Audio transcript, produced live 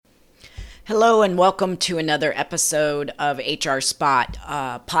Hello and welcome to another episode of HR Spot,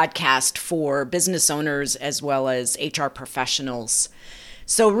 a podcast for business owners as well as HR professionals.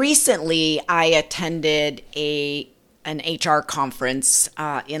 So recently I attended an HR conference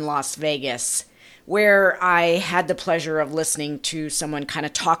in Las Vegas where I had the pleasure of listening to someone kind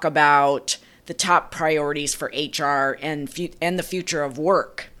of talk about the top priorities for HR and the future of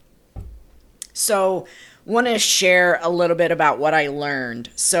work. So want to share a little bit about what I learned.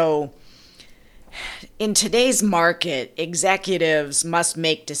 So in today's market, executives must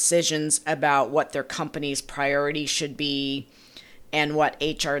make decisions about what their company's priority should be and what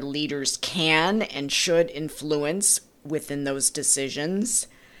HR leaders can and should influence within those decisions.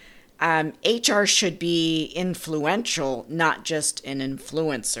 HR should be influential, not just an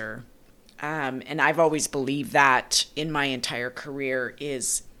influencer. And I've always believed that in my entire career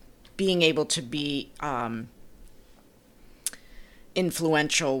is being able to be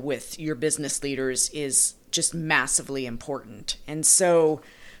influential with your business leaders is just massively important. And so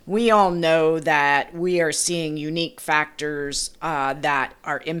we all know that we are seeing unique factors that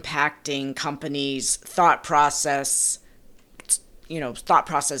are impacting companies' thought process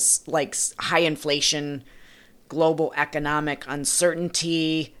like high inflation, global economic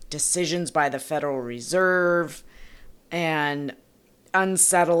uncertainty, decisions by the Federal Reserve, and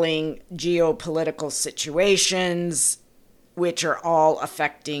unsettling geopolitical situations, which are all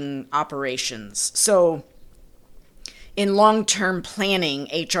affecting operations. So in long-term planning,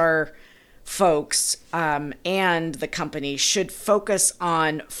 HR folks and the company should focus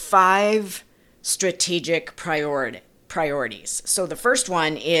on 5 strategic priorities. So the first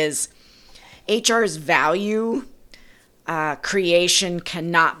one is HR's value creation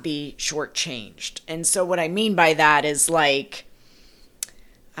cannot be shortchanged. And so what I mean by that is like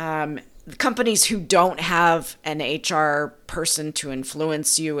companies who don't have an HR person to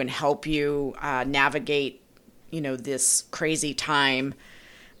influence you and help you navigate, this crazy time.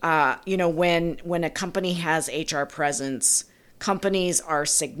 When a company has HR presence, companies are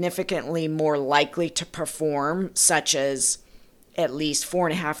significantly more likely to perform, such as at least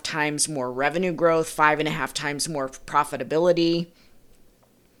 4.5 times more revenue growth, 5.5 times more profitability,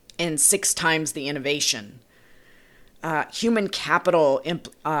 and 6 times the innovation. Human capital,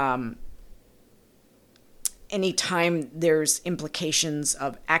 anytime there's implications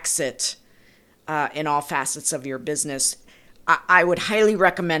of exit in all facets of your business, I would highly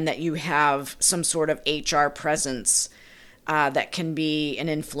recommend that you have some sort of HR presence that can be an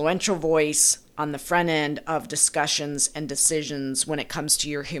influential voice on the front end of discussions and decisions when it comes to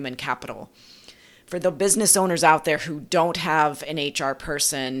your human capital. For the business owners out there who don't have an HR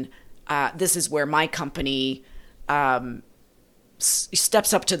person, this is where my company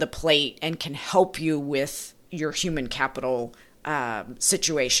steps up to the plate and can help you with your human capital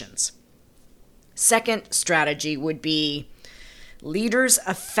situations. Second strategy would be leaders'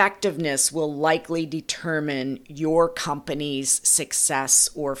 effectiveness will likely determine your company's success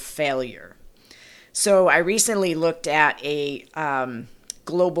or failure. So I recently looked at a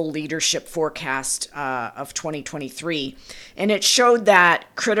global leadership forecast of 2023, and it showed that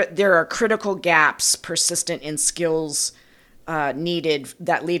there are critical gaps persistent in skills needed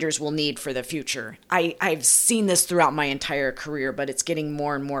that leaders will need for the future. I've seen this throughout my entire career, but it's getting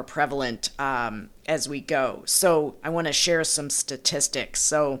more and more prevalent as we go. So I want to share some statistics.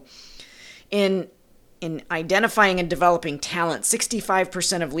 So in identifying and developing talent,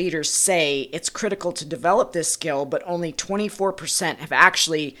 65% of leaders say it's critical to develop this skill, but only 24% have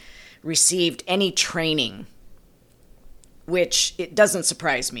actually received any training, which it doesn't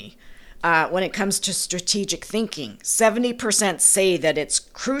surprise me. When it comes to strategic thinking, 70% say that it's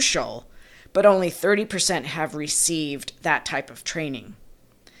crucial, but only 30% have received that type of training.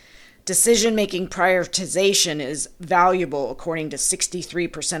 Decision-making prioritization is valuable according to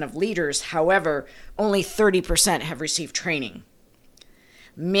 63% of leaders. However, only 30% have received training.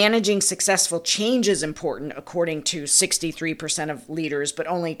 Managing successful change is important according to 63% of leaders, but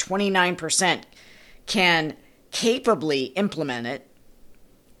only 29% can capably implement it.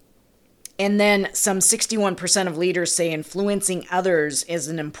 And then some 61% of leaders say influencing others is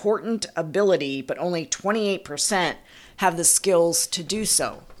an important ability, but only 28% have the skills to do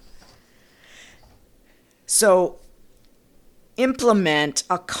so. So implement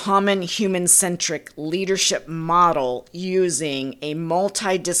a common human-centric leadership model using a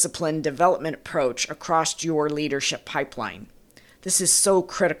multidiscipline development approach across your leadership pipeline. This is so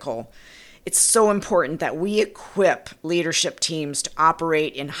critical. It's so important that we equip leadership teams to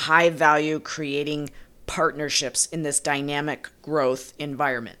operate in high-value creating partnerships in this dynamic growth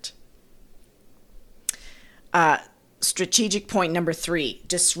environment. strategic point number 3,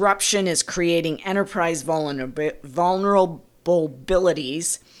 disruption is creating enterprise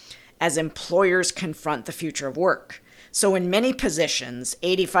vulnerabilities as employers confront the future of work. So in many positions,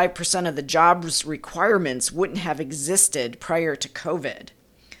 85% of the job's requirements wouldn't have existed prior to COVID.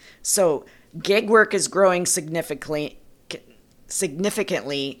 So gig work is growing significantly,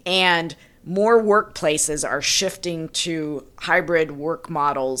 and more workplaces are shifting to hybrid work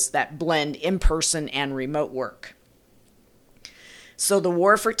models that blend in-person and remote work. So the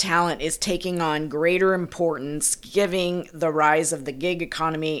war for talent is taking on greater importance, giving the rise of the gig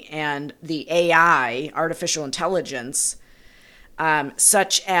economy and the AI, artificial intelligence,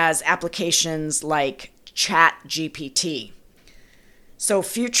 such as applications like ChatGPT. So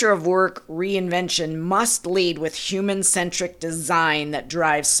future of work reinvention must lead with human-centric design that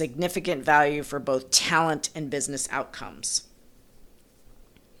drives significant value for both talent and business outcomes.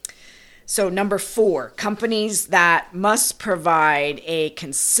 So number 4, companies that must provide a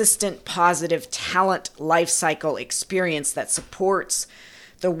consistent positive talent lifecycle experience that supports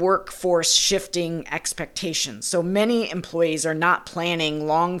the workforce shifting expectations. So many employees are not planning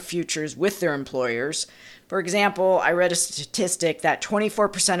long futures with their employers. For example, I read a statistic that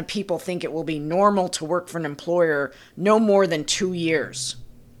 24% of people think it will be normal to work for an employer no more than 2 years.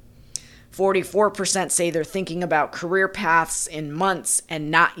 44% say they're thinking about career paths in months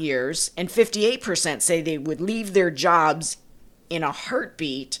and not years, and 58% say they would leave their jobs in a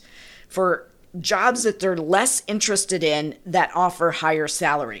heartbeat for jobs that they're less interested in that offer higher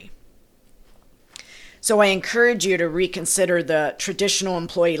salary. So I encourage you to reconsider the traditional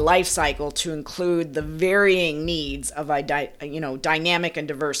employee life cycle to include the varying needs of a dynamic and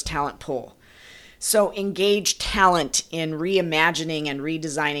diverse talent pool. So engage talent in reimagining and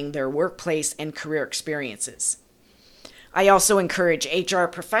redesigning their workplace and career experiences. I also encourage HR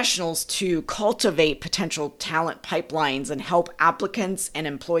professionals to cultivate potential talent pipelines and help applicants and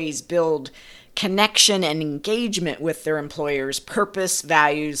employees build connection and engagement with their employers' purpose,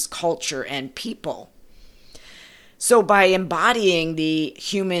 values, culture, and people. So by embodying the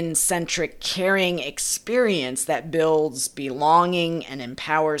human-centric caring experience that builds belonging and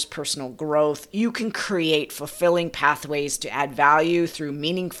empowers personal growth, you can create fulfilling pathways to add value through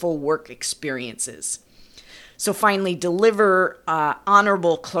meaningful work experiences. So finally, deliver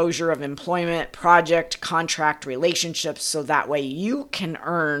honorable closure of employment, project, contract relationships so that way you can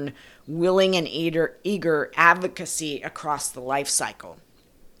earn willing and eager advocacy across the life cycle.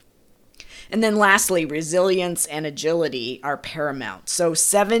 And then lastly, resilience and agility are paramount. So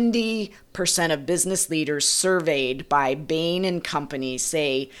 70% of business leaders surveyed by Bain & Company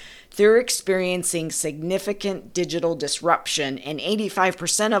say they're experiencing significant digital disruption, and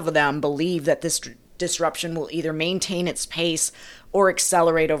 85% of them believe that this disruption will either maintain its pace or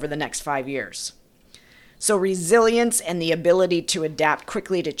accelerate over the next 5 years. So resilience and the ability to adapt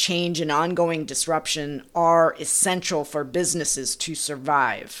quickly to change and ongoing disruption are essential for businesses to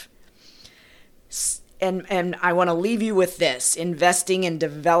survive. And I want to leave you with this: investing in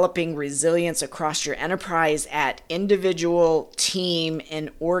developing resilience across your enterprise at individual, team,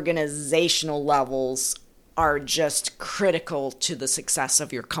 and organizational levels are just critical to the success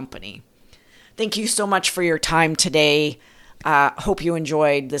of your company. Thank you so much for your time today. Hope you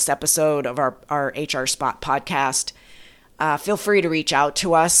enjoyed this episode of our HR Spot podcast. Feel free to reach out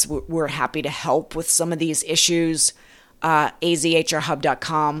to us. We're happy to help with some of these issues.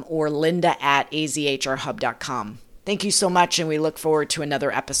 azhrhub.com or linda@azhrhub.com. Thank you so much, and we look forward to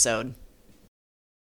another episode.